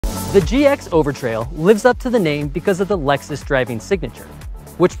The GX Overtrail lives up to the name because of the Lexus driving signature,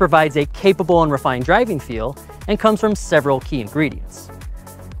 which provides a capable and refined driving feel and comes from several key ingredients.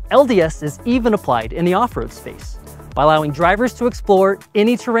 LDS is even applied in the off-road space by allowing drivers to explore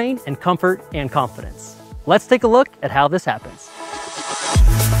any terrain in comfort and confidence. Let's take a look at how this happens.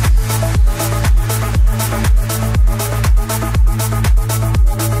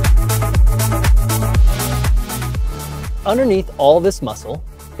 Underneath all this muscle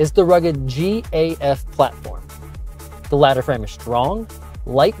is the rugged GAF platform. The ladder frame is strong,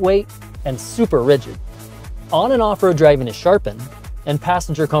 lightweight, and super rigid. On and off-road driving is sharpened, and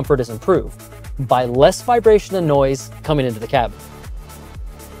passenger comfort is improved by less vibration and noise coming into the cabin.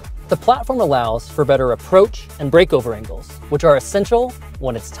 The platform allows for better approach and breakover angles, which are essential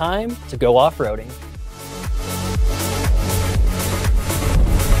when it's time to go off-roading.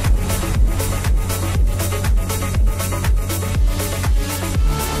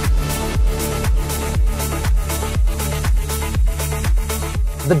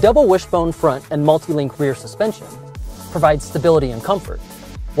 The double wishbone front and multi-link rear suspension provides stability and comfort,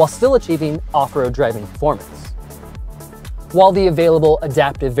 while still achieving off-road driving performance. While the available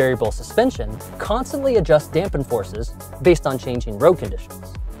adaptive variable suspension constantly adjusts dampen forces based on changing road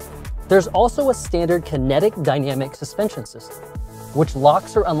conditions. There's also a standard kinetic dynamic suspension system, which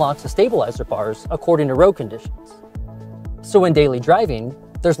locks or unlocks the stabilizer bars according to road conditions. So in daily driving,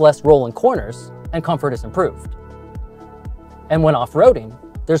 there's less roll in corners and comfort is improved. And when off-roading,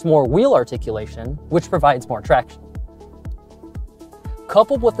 there's more wheel articulation, which provides more traction.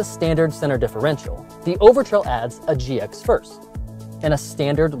 Coupled with the standard center differential, the Overtrail adds a GX first and a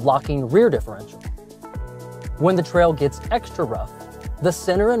standard locking rear differential. When the trail gets extra rough, the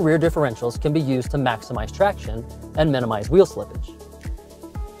center and rear differentials can be used to maximize traction and minimize wheel slippage.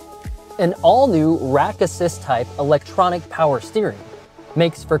 An all-new rack assist type electronic power steering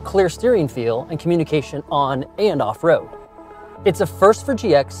makes for clear steering feel and communication on and off-road. It's a first for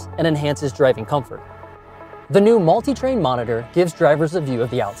GX and enhances driving comfort. The new multi-train monitor gives drivers a view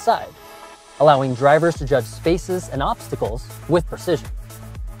of the outside, allowing drivers to judge spaces and obstacles with precision.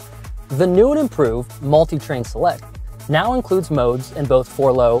 The new and improved multi-train select now includes modes in both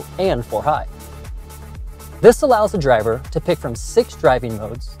 4-low and 4-high. This allows the driver to pick from 6 driving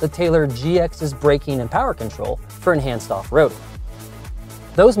modes that tailor GX's braking and power control for enhanced off-roading.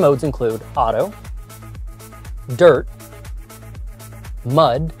 Those modes include auto, dirt,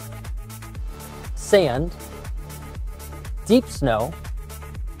 mud, sand, deep snow,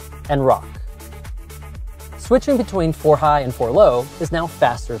 and rock. Switching between 4-high and 4-low is now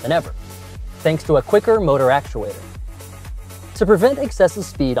faster than ever, thanks to a quicker motor actuator. To prevent excessive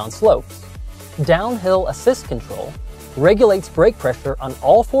speed on slopes, downhill assist control regulates brake pressure on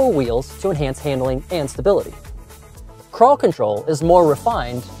all 4 wheels to enhance handling and stability. Crawl control is more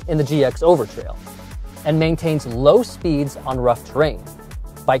refined in the GX Overtrail and maintains low speeds on rough terrain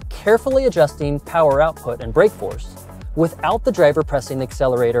by carefully adjusting power output and brake force without the driver pressing the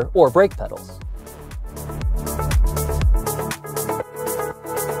accelerator or brake pedals.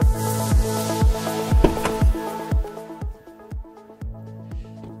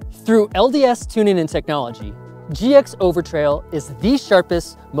 Through LDS tuning and technology, GX Overtrail is the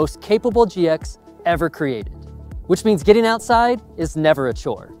sharpest, most capable GX ever created, which means getting outside is never a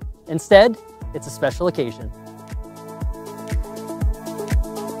chore. Instead, it's a special occasion.